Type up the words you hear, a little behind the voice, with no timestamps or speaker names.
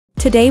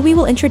Today we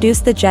will introduce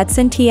the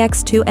Jetson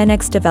TX2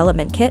 NX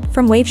development kit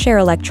from Waveshare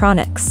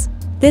Electronics.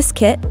 This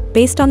kit,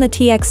 based on the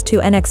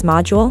TX2 NX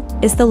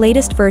module, is the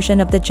latest version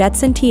of the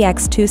Jetson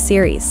TX2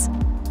 series.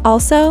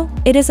 Also,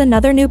 it is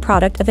another new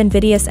product of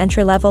NVIDIA's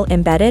entry-level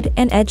embedded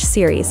and edge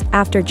series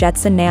after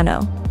Jetson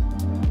Nano.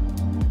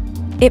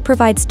 It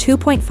provides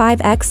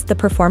 2.5x the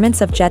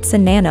performance of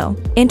Jetson Nano,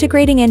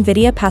 integrating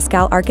NVIDIA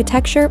Pascal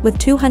architecture with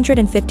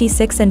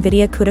 256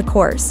 NVIDIA CUDA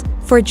cores.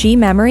 4G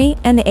memory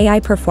and the AI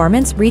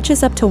performance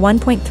reaches up to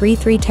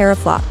 1.33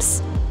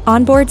 teraflops.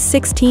 Onboard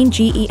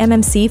 16G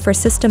eMMC for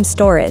system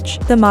storage.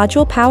 The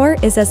module power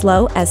is as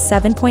low as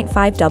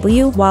 7.5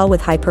 W while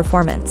with high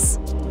performance.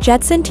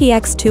 Jetson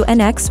TX2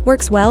 NX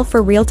works well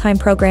for real-time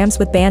programs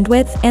with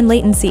bandwidth and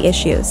latency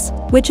issues,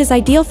 which is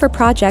ideal for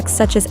projects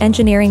such as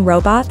engineering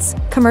robots,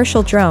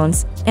 commercial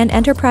drones, and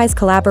enterprise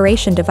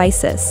collaboration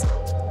devices.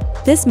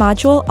 This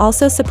module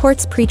also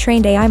supports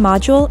pre-trained AI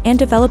module and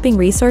developing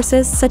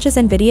resources such as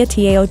NVIDIA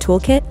TAO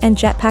Toolkit and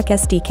Jetpack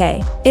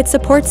SDK. It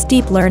supports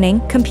deep learning,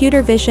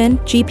 computer vision,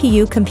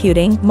 GPU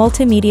computing,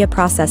 multimedia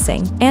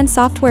processing, and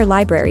software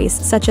libraries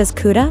such as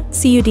CUDA,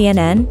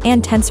 CUDNN,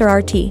 and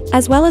TensorRT,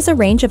 as well as a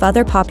range of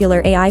other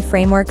popular AI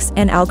frameworks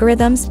and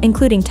algorithms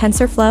including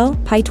TensorFlow,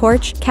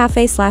 PyTorch,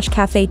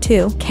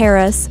 Caffe/Caffe2,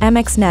 Keras,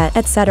 MXNet,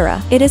 etc.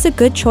 It is a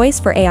good choice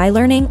for AI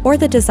learning or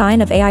the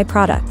design of AI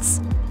products.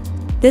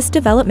 This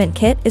development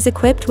kit is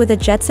equipped with a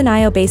Jetson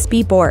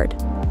IO-based board.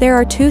 There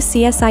are two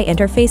CSI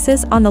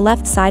interfaces on the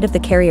left side of the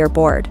carrier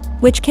board,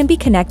 which can be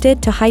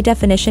connected to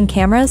high-definition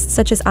cameras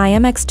such as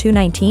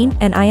IMX219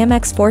 and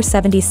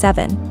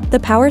IMX477. The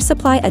power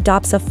supply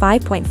adopts a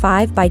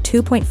 5.5 by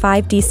 2.5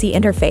 DC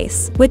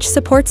interface, which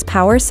supports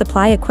power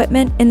supply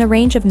equipment in the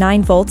range of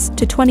 9 volts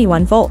to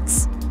 21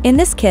 volts. In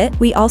this kit,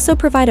 we also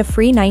provide a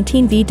free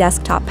 19V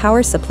desktop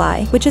power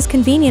supply, which is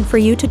convenient for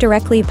you to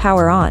directly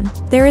power on.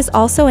 There is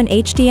also an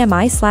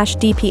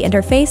HDMI/DP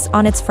interface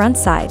on its front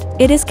side.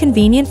 It is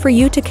convenient for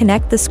you to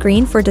connect the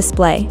screen for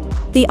display.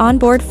 The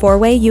onboard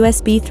 4-way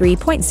USB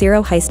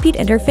 3.0 high-speed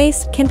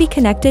interface can be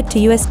connected to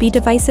USB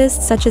devices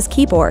such as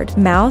keyboard,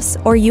 mouse,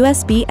 or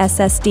USB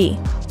SSD.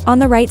 On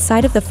the right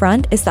side of the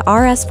front is the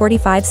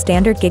RS-45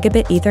 standard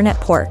Gigabit Ethernet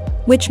port,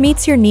 which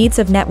meets your needs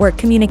of network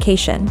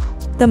communication.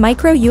 The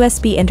micro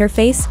USB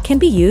interface can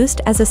be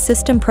used as a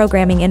system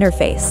programming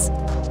interface.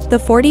 The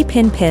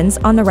 40-pin pins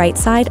on the right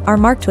side are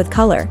marked with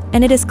color,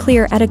 and it is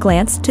clear at a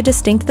glance to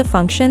distinct the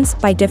functions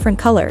by different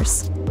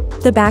colors.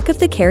 The back of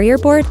the carrier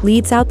board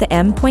leads out the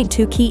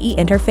M.2 key E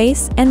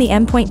interface and the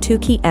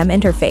M.2 key M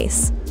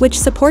interface, which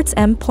supports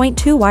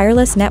M.2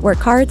 wireless network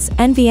cards,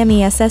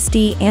 NVMe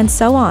SSD, and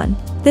so on.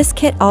 This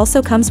kit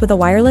also comes with a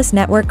wireless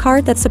network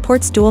card that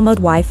supports dual-mode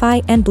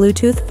Wi-Fi and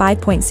Bluetooth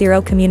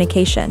 5.0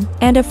 communication,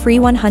 and a free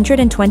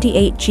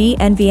 128G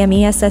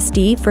NVMe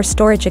SSD for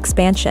storage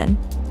expansion.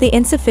 The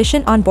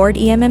insufficient onboard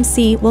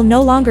eMMC will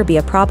no longer be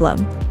a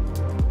problem.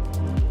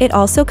 It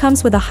also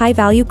comes with a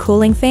high-value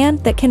cooling fan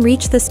that can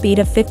reach the speed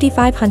of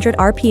 5500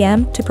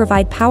 RPM to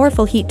provide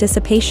powerful heat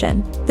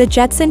dissipation. The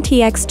Jetson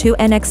TX2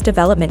 NX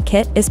development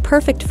kit is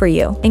perfect for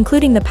you,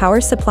 including the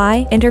power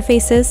supply,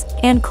 interfaces,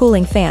 and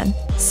cooling fan.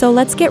 So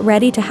let's get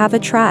ready to have a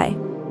try.